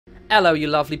Hello, you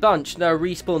lovely bunch. No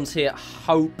respawns here.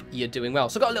 Hope you're doing well.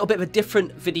 So I've got a little bit of a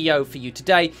different video for you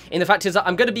today. And the fact is that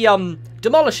I'm going to be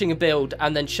demolishing a build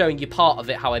and then showing you part of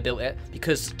it, how I built it.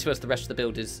 Because to us, the rest of the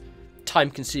build is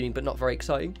time-consuming but not very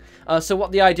exciting. So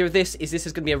what the idea of this is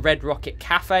going to be a Red Rocket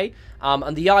Cafe.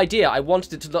 And the idea, I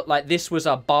wanted it to look like this was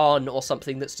a barn or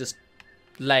something that's just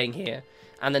laying here.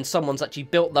 And then someone's actually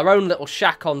built their own little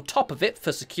shack on top of it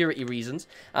for security reasons.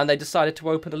 And they decided to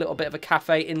open a little bit of a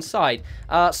cafe inside.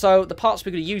 So the parts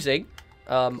we're going to be using,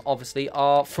 obviously,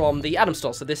 are from the Adam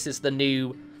store. So this is the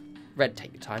new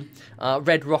take your time,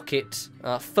 Red Rocket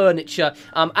furniture.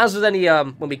 As with any,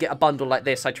 when we get a bundle like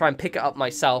this, I try and pick it up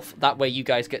myself. That way you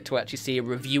guys get to actually see a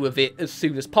review of it as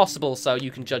soon as possible. So you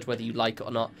can judge whether you like it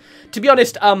or not. To be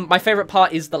honest, my favourite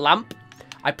part is the lamp.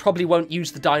 I probably won't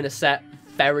use the diner set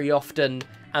very often,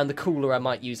 and the cooler I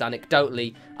might use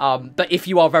anecdotally, but if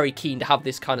you are very keen to have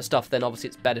this kind of stuff, then obviously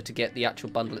it's better to get the actual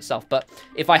bundle itself. But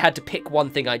if I had to pick one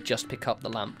thing, I'd just pick up the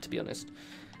lamp, to be honest.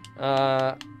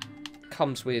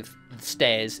 Comes with the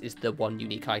stairs is the one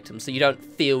unique item, so you don't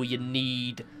feel you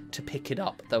need to pick it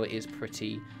up, though it is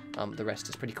pretty, the rest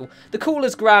is pretty cool. The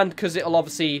cooler's grand because it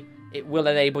will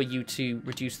enable you to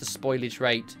reduce the spoilage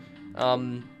rate,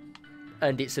 and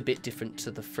it's a bit different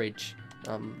to the fridge.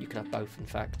 You can have both, in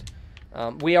fact.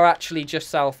 We are actually just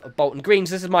south of Bolton Greens.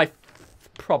 This is I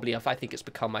think it's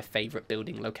become my favourite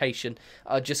building location,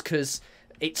 just because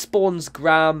it spawns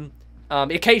Gram.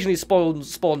 It occasionally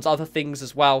spawns other things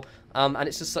as well, and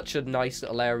it's just such a nice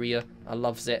little area. I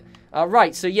loves it.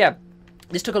 Right, so yeah,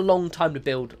 this took a long time to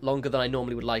build, longer than I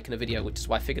normally would like in a video, which is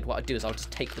why I figured what I'd do is I'll just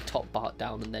take the top part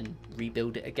down and then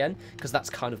rebuild it again, because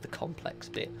that's kind of the complex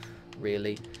bit,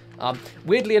 really.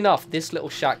 Weirdly enough, this little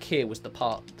shack here was the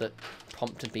part that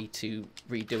prompted me to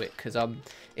redo it, because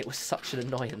it was such an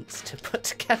annoyance to put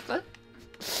together.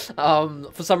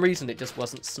 For some reason it just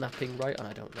wasn't snapping right, and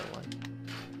I don't know why.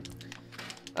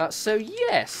 So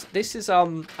yes, this is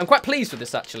I'm quite pleased with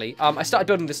this, actually. I started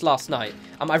building this last night.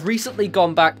 I've recently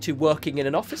gone back to working in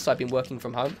an office, so I've been working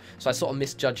from home, so I sort of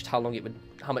misjudged how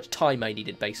much time I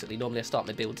needed, basically. Normally I start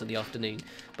my builds in the afternoon,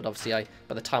 but obviously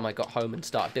by the time I got home and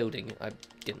started building, I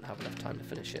didn't have enough time to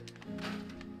finish it.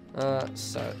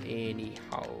 So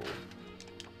anyhow,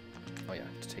 oh yeah, I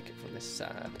have to take it from this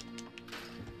side.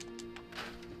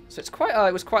 So it's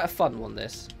it was quite a fun one,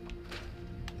 this.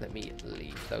 Let me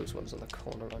leave those ones on the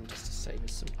corner on just to save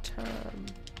us some time.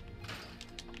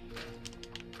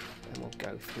 And we'll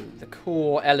go through the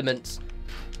core elements.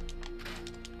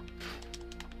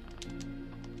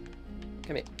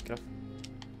 Come here, get off.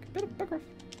 Get off, bugger off.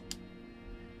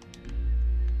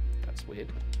 That's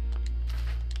weird.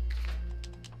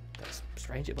 That's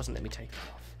strange, it wasn't letting me take it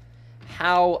off.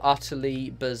 How utterly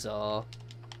bizarre.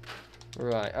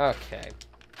 Right, okay.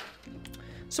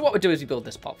 So what we'll do is we build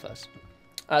this part first.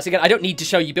 So again, I don't need to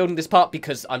show you building this part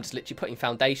because I'm just literally putting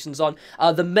foundations on.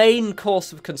 The main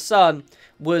cause of concern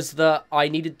was that I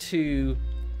needed to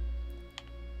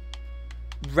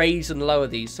raise and lower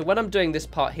these. So when I'm doing this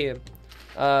part here,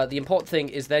 the important thing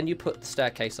is then you put the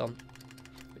staircase on,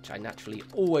 which I naturally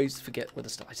always forget where the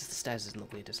stairs is in the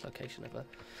weirdest location ever.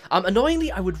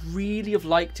 Annoyingly, I would really have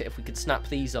liked it if we could snap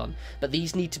these on, but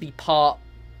these need to be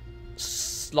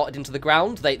slotted into the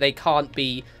ground. They can't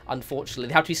be, unfortunately,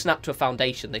 they have to be snapped to a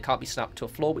foundation. They can't be snapped to a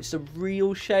floor, which is a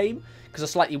real shame because a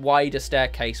slightly wider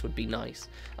staircase would be nice.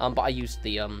 But I used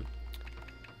this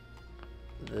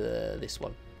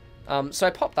one. So I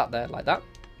popped that there like that.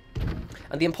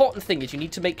 And the important thing is you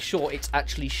need to make sure it's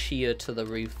actually sheer to the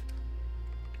roof.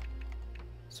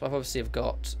 So I've obviously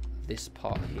got this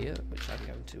part here, which I'm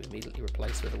going to immediately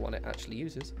replace with the one it actually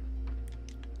uses.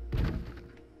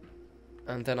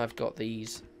 And then I've got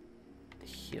these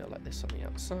here like this on the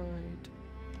outside.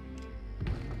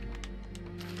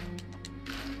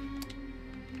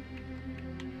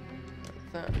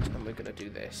 Like that, and we're going to do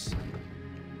this.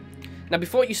 Now,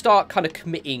 before you start kind of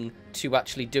committing to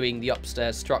actually doing the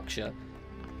upstairs structure,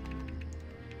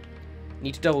 you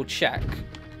need to double check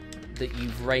that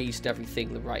you've raised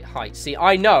everything the right height. See,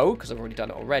 I know, because I've already done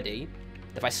it already,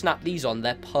 if I snap these on,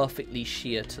 they're perfectly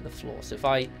sheer to the floor. So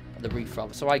if the roof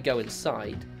rather, so I go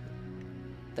inside,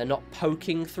 they're not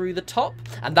poking through the top,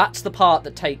 and that's the part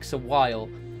that takes a while,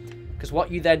 because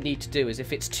what you then need to do is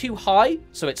if it's too high,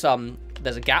 so it's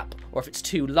there's a gap, or if it's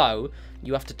too low,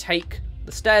 you have to take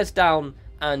the stairs down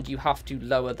and you have to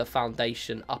lower the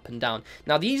foundation up and down.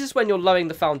 Now the easiest when you're lowering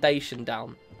the foundation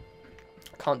down,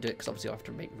 I can't do it because obviously I have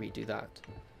to redo that,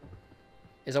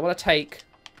 is I want to take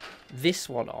this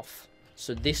one off,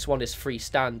 so this one is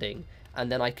freestanding,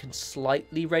 and then I can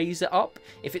slightly raise it up.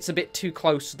 If it's a bit too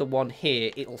close to the one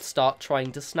here, it'll start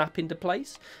trying to snap into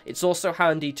place. It's also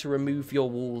handy to remove your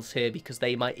walls here because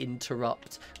they might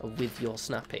interrupt with your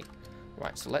snapping.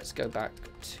 Right, so let's go back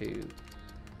to...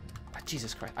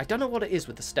 Jesus Christ, I don't know what it is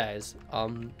with the stairs.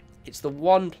 It's the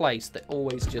one place that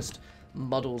always just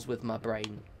muddles with my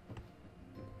brain.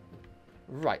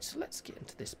 Right, so let's get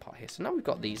into this part here. So now we've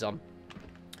got these on.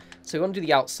 So we want to do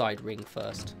the outside ring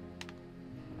first.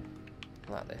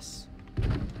 Like this.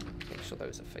 Make sure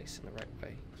those are facing the right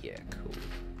way. Yeah, cool.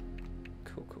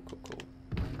 Cool, cool, cool,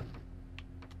 cool.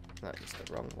 That is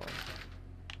the wrong one.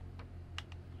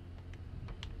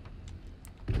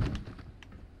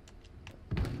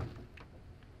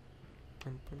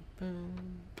 Bum, bum,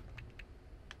 bum.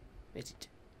 Is it?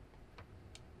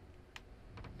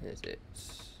 Is it?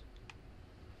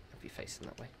 Be facing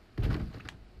that way.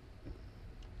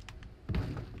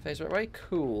 Face right way,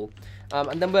 cool.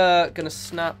 And then we're gonna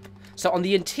snap. So on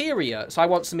the interior, so I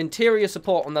want some interior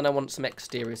support, and then I want some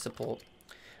exterior support.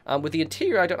 With the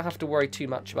interior, I don't have to worry too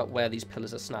much about where these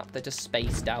pillars are snapped. They're just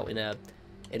spaced out in an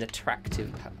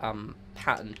attractive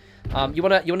pattern. You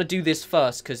wanna do this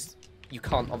first because you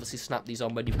can't obviously snap these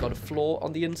on when you've got a floor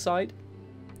on the inside.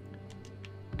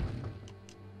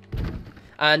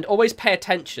 And always pay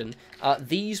attention.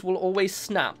 These will always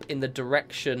snap in the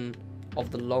direction of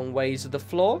the long ways of the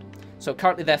floor. So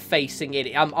currently they're facing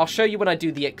it. I'll show you when I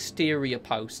do the exterior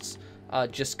posts.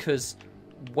 Just because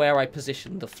where I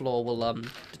position the floor will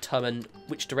determine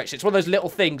which direction. It's one of those little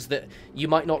things that you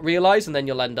might not realise, and then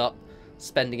you'll end up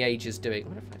spending ages doing. I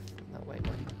wonder if I think that way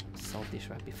might solve the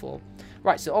issue I had before.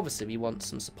 Right, so obviously we want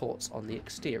some supports on the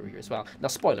exterior as well. Now,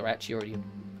 spoiler, I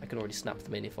can already snap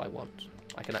them in if I want.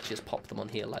 I can actually just pop them on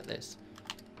here like this,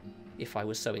 if I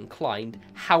was so inclined.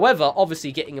 However,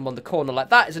 obviously getting them on the corner like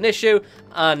that is an issue,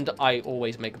 and I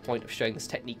always make a point of showing this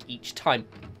technique each time.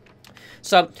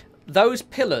 So those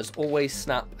pillars always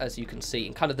snap, as you can see,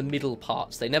 in kind of the middle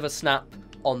parts. They never snap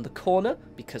on the corner,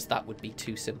 because that would be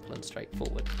too simple and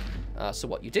straightforward. So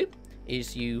what you do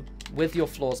is you, with your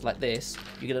floors like this,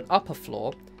 you get an upper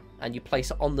floor, and you place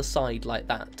it on the side like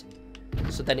that.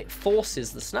 So then it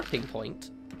forces the snapping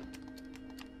point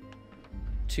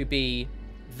to be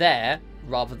there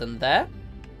rather than there.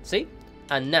 See?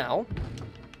 And now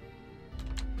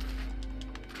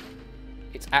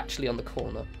it's actually on the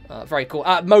corner. Very cool.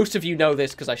 Most of you know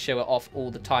this because I show it off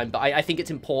all the time, but I think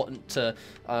it's important to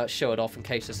show it off in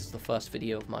case this is the first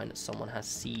video of mine that someone has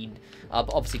seen.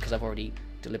 But obviously, because I've already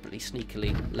deliberately,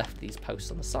 sneakily left these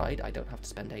posts on the side, I don't have to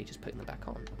spend ages putting them back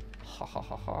on. Ha ha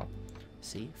ha ha.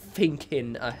 See?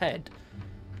 Thinking ahead.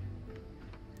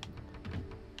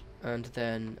 And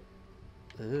then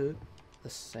the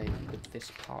same with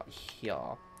this part here.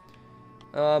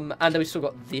 And then we've still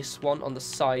got this one on the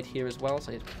side here as well,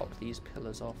 so I need to pop these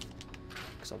pillars off,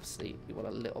 because obviously we want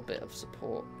a little bit of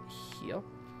support here.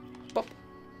 Bop.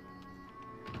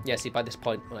 Yeah, see, by this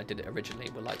point, when I did it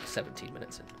originally, we're like 17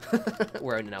 minutes in.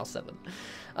 We're only now 7.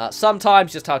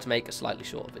 Sometimes just how to make a slightly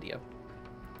shorter video.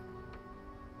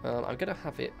 I'm going to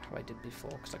have it how I did before,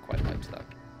 because I quite liked that.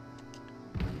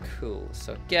 Cool.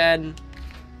 So again,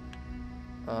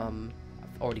 I've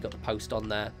already got the post on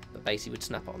there, but basically would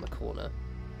snap it on the corner.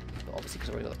 But obviously, because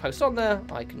I've already got the post on there,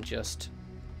 I can just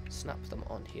snap them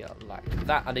on here like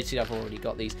that. And you see, I've already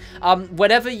got these.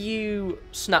 Whenever you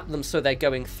snap them so they're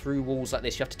going through walls like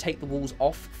this, you have to take the walls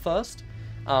off first,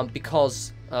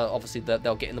 because obviously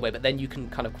they'll get in the way. But then you can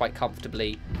kind of quite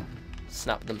comfortably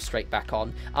snap them straight back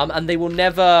on. And they will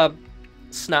never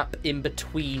snap in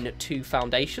between 2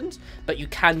 foundations, but you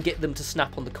can get them to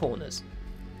snap on the corners.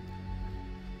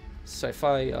 So if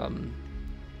I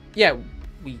yeah,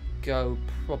 we go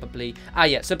probably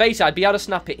yeah, so basically I'd be able to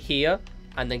snap it here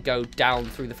and then go down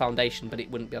through the foundation, but it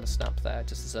wouldn't be able to snap there,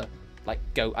 just as a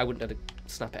I wouldn't be able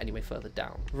to snap it anyway further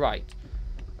down. Right.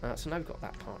 So now we've got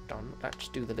that part done. Let's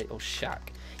do the little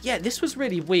shack. Yeah, this was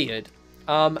really weird.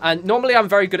 And normally I'm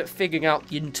very good at figuring out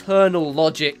the internal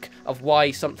logic of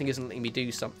why something isn't letting me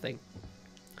do something.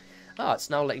 It's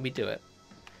now letting me do it.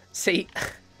 See,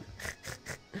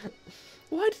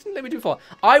 why didn't it let me do it before?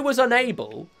 I was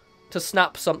unable to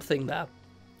snap something there.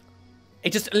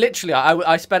 It just literally,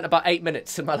 I spent about 8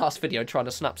 minutes in my last video trying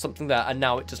to snap something there, and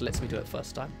now it just lets me do it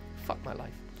first time. Fuck my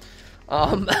life.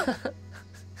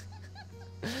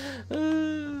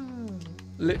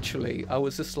 Literally, I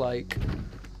was just like,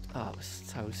 oh, it was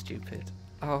so stupid.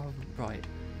 Right.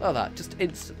 Oh, that, just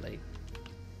instantly.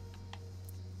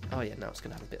 Oh, yeah, now it's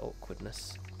going to have a bit of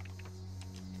awkwardness.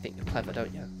 You think you're clever,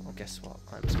 don't you? Well, guess what?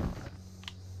 I'm smarter.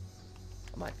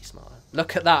 I might be smarter.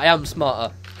 Look at that, I am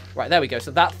smarter. Right, there we go.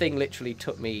 So that thing literally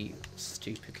took me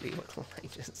stupidly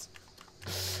ages.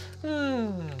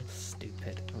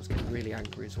 Stupid. I was getting really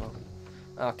angry as well.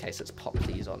 Okay, so let's pop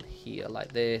these on here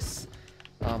like this.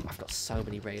 I've got so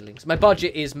many railings. My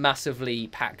budget is massively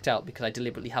packed out because I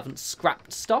deliberately haven't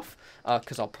scrapped stuff.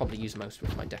 Because I'll probably use most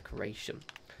of my decoration.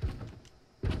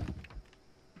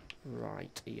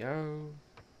 Right-yo.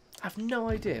 I have no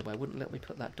idea why it wouldn't let me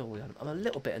put that doorway on. I'm a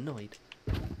little bit annoyed.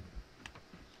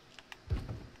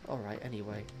 Alright,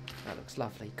 anyway. That looks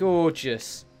lovely.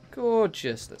 Gorgeous.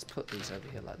 Gorgeous. Let's put these over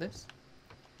here like this.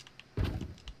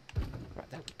 Right,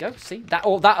 there we go. See? That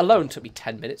alone took me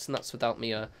 10 minutes, and that's without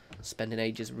me spending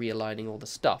ages realigning all the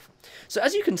stuff. So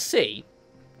as you can see,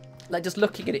 like just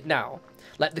looking at it now,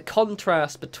 like the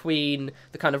contrast between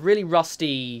the kind of really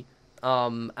rusty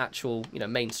actual, you know,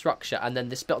 main structure and then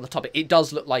this bit on the top, it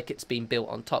does look like it's been built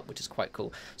on top, which is quite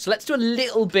cool. So let's do a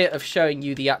little bit of showing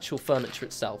you the actual furniture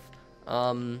itself.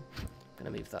 I'm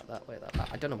gonna move that way, that.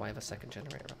 I don't know why I have a second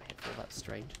generator up here for. That's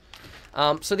strange.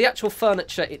 So the actual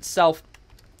furniture itself,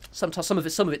 sometimes some of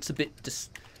it's a bit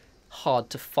just hard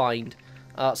to find.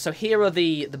 So here are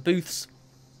the booths,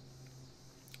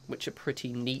 which are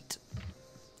pretty neat.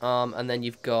 And then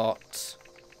you've got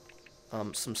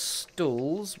some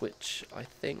stools, which I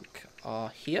think are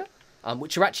here,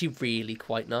 which are actually really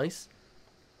quite nice.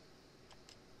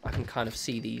 I can kind of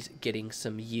see these getting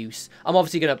some use. I'm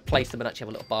obviously going to place them and actually have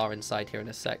a little bar inside here in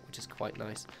a sec, which is quite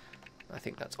nice. I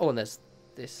think that's... Oh, and there's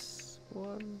this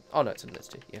one. Oh, no, it's in this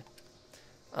too, yeah.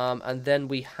 And then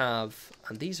we have...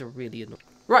 And these are really annoying.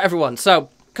 Right, everyone, so...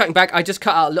 Cutting back, I just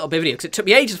cut out a little bit of video because it took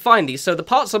me ages to find these. So the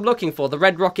parts I'm looking for, the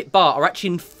Red Rocket bar, are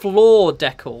actually in floor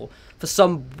decor for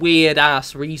some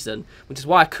weird-ass reason, which is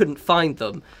why I couldn't find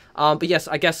them. But yes,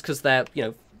 I guess because they're, you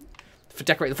know, for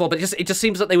decorating the floor. But it just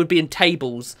seems that they would be in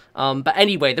tables. But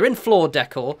anyway, they're in floor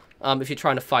decor. If you're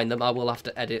trying to find them, I will have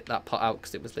to edit that part out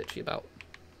because it was literally about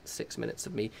 6 minutes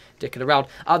of me dicking around.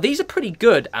 These are pretty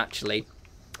good, actually,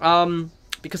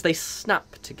 because they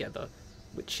snap together,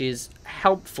 which is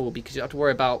helpful because you don't have to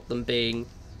worry about them being...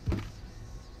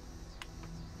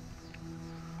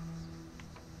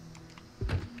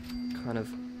 kind of...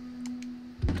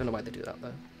 I don't know why they do that,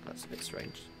 though. That's a bit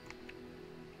strange.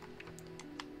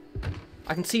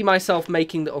 I can see myself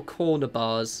making little corner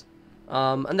bars.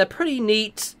 And they're pretty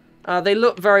neat. They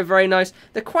look very, very nice.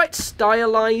 They're quite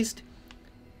stylized.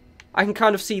 I can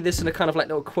kind of see this in a kind of like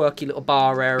little quirky little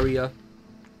bar area.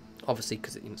 Obviously,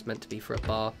 because it's meant to be for a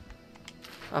bar.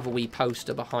 I have a wee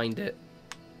poster behind it.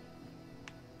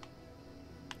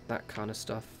 That kind of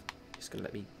stuff. Just gonna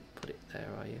let me put it there,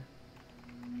 are you?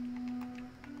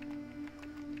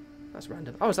 That's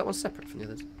random. Oh, is that one separate from the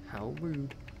others? How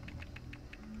rude.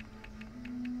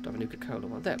 Do I have a Nuka-Cola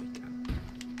one? There we go.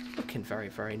 Looking very,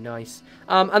 very nice.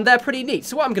 And they're pretty neat.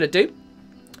 So what I'm gonna do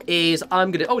is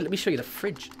I'm gonna... Oh, let me show you the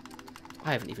fridge.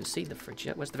 I haven't even seen the fridge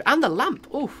yet. Where's the... And the lamp.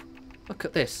 Oof. Look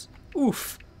at this.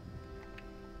 Oof.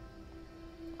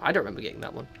 I don't remember getting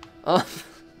that one. I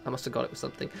must have got it with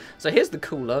something. So here's the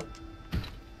cooler,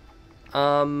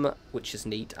 which is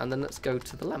neat. And then let's go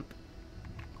to the lamp.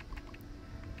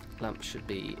 Lamp should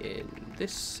be in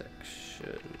this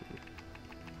section.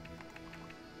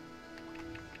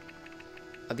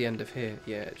 At the end of here.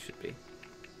 Yeah, it should be.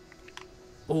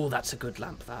 Oh, that's a good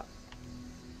lamp, that.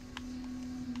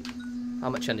 How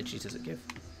much energy does it give?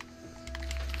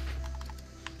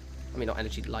 I mean, not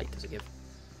energy, light does it give?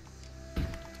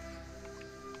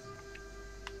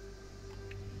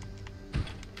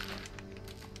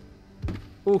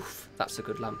 Oof, that's a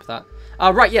good lamp, that.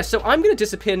 Right, yeah, so I'm going to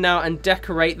disappear now and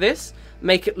decorate this.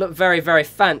 Make it look very, very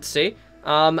fancy.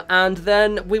 And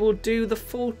then we will do the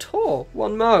full tour.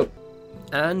 One more.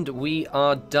 And we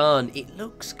are done. It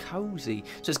looks cozy.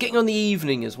 So it's getting on the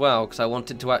evening as well, because I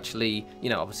wanted to actually, you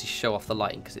know, obviously show off the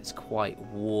lighting, because it's quite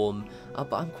warm.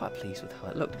 But I'm quite pleased with how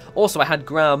it looked. Also, I had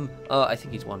Graham, I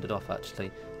think he's wandered off,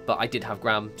 actually. But I did have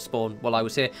Graham spawn while I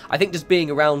was here. I think just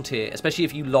being around here, especially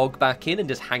if you log back in and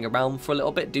just hang around for a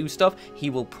little bit, do stuff,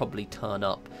 he will probably turn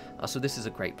up. So this is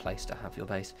a great place to have your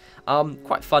base.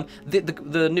 Quite fun.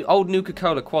 The new, old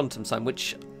Nuka-Cola Quantum sign,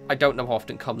 which I don't know how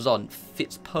often comes on,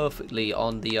 fits perfectly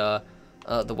on the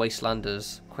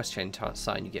Wastelanders quest chain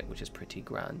sign you get, which is pretty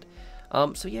grand.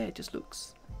 So yeah, it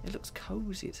looks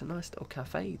cozy. It's a nice little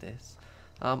cafe, this.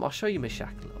 I'll show you my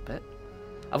shack a little bit.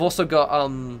 I've also got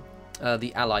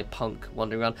the ally punk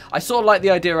wandering around. I sort of like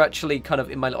the idea, actually, kind of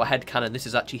in my little headcanon, this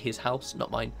is actually his house, not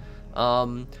mine,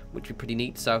 which would be pretty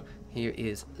neat. So here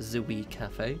is Zooey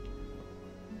Cafe.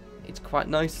 It's quite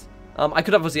nice. I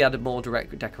could obviously add more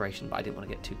direct decoration, but I didn't want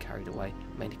to get too carried away,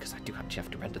 mainly because I do actually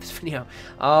have to render this video.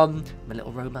 My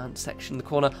little romance section in the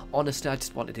corner. Honestly, I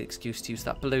just wanted an excuse to use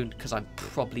that balloon, because I'm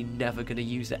probably never going to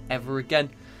use it ever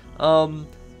again.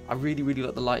 I really, really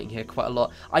like the lighting here quite a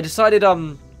lot. I decided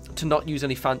to not use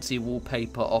any fancy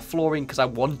wallpaper or flooring because I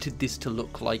wanted this to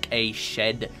look like a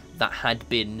shed that had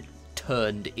been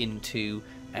turned into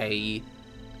a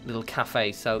little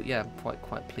cafe. So yeah, I'm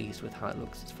quite pleased with how it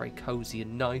looks. It's very cozy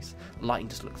and nice. Lighting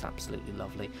just looks absolutely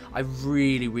lovely. I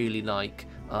really, really like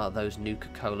those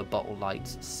Nuka-Cola bottle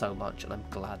lights so much, and I'm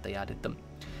glad they added them.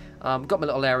 Got my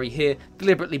little area here,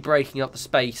 deliberately breaking up the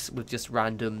space with just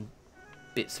random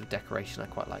bits of decoration. I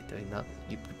quite like doing that.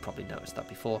 You probably noticed that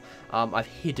before. I've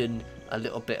hidden a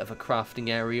little bit of a crafting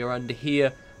area under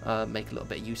here. Make a little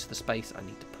bit of use of the space. I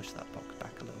need to push that box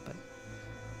back a little bit.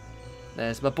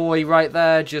 There's my boy right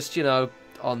there, just, you know,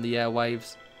 on the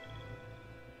airwaves.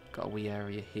 Got a wee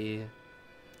area here.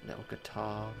 Little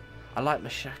guitar. I like my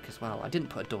shack as well. I didn't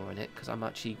put a door in it because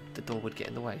the door would get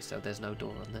in the way, so there's no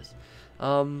door on this.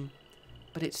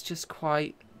 But it's just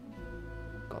quite...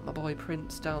 Got my boy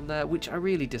Prince down there, which I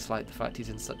really dislike the fact he's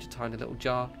in such a tiny little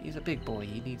jar. He's a big boy.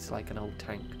 He needs like an old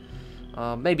tank.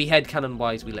 Maybe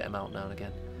headcanon-wise we let him out now and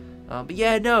again. But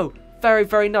yeah, no, very,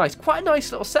 very nice. Quite a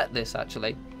nice little set, this,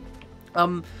 actually.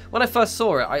 When I first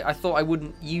saw it, I thought I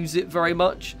wouldn't use it very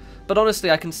much. But honestly,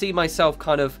 I can see myself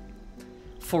kind of,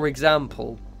 for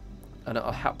example, and it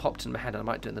popped in my head, and I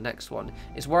might do it in the next one,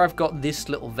 is where I've got this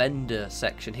little vendor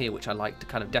section here, which I like to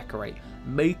kind of decorate.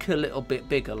 Make a little bit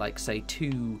bigger, like, say,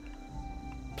 2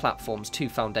 platforms, 2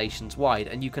 foundations wide,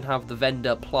 and you can have the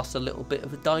vendor plus a little bit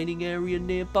of a dining area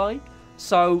nearby.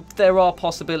 So there are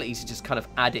possibilities to just kind of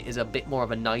add it as a bit more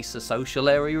of a nicer social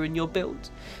area in your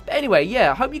build. But anyway,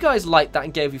 yeah, I hope you guys liked that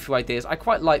and gave you a few ideas. I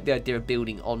quite like the idea of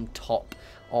building on top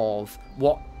of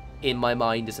what, in my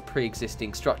mind, is a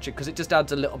pre-existing structure, because it just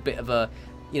adds a little bit of a,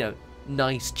 you know,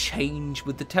 nice change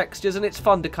with the textures, and it's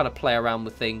fun to kind of play around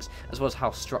with things, as well as how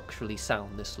structurally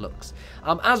sound this looks.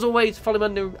 As always, follow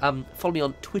me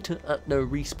on Twitter at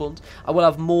norespawns. I will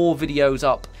have more videos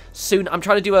up soon. I'm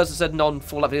trying to do, as I said,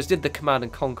 non-Fallout videos. Did the Command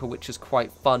and Conquer, which is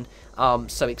quite fun,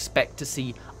 so expect to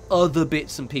see other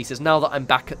bits and pieces. Now that I'm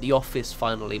back at the office,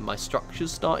 finally, my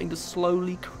structure's starting to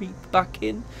slowly creep back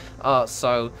in,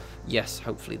 so yes,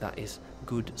 hopefully that is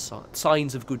good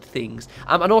signs of good things.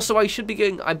 And also I should be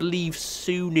getting, I believe,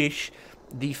 soonish,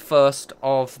 the first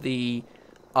of the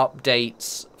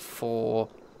updates for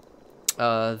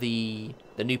the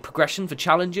new progression for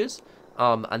challenges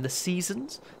and the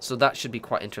seasons, so that should be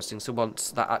quite interesting. So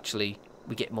once that actually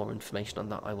we get more information on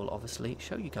that, I will obviously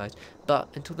show you guys. But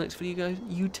until the next video, guys,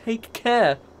 you take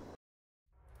care.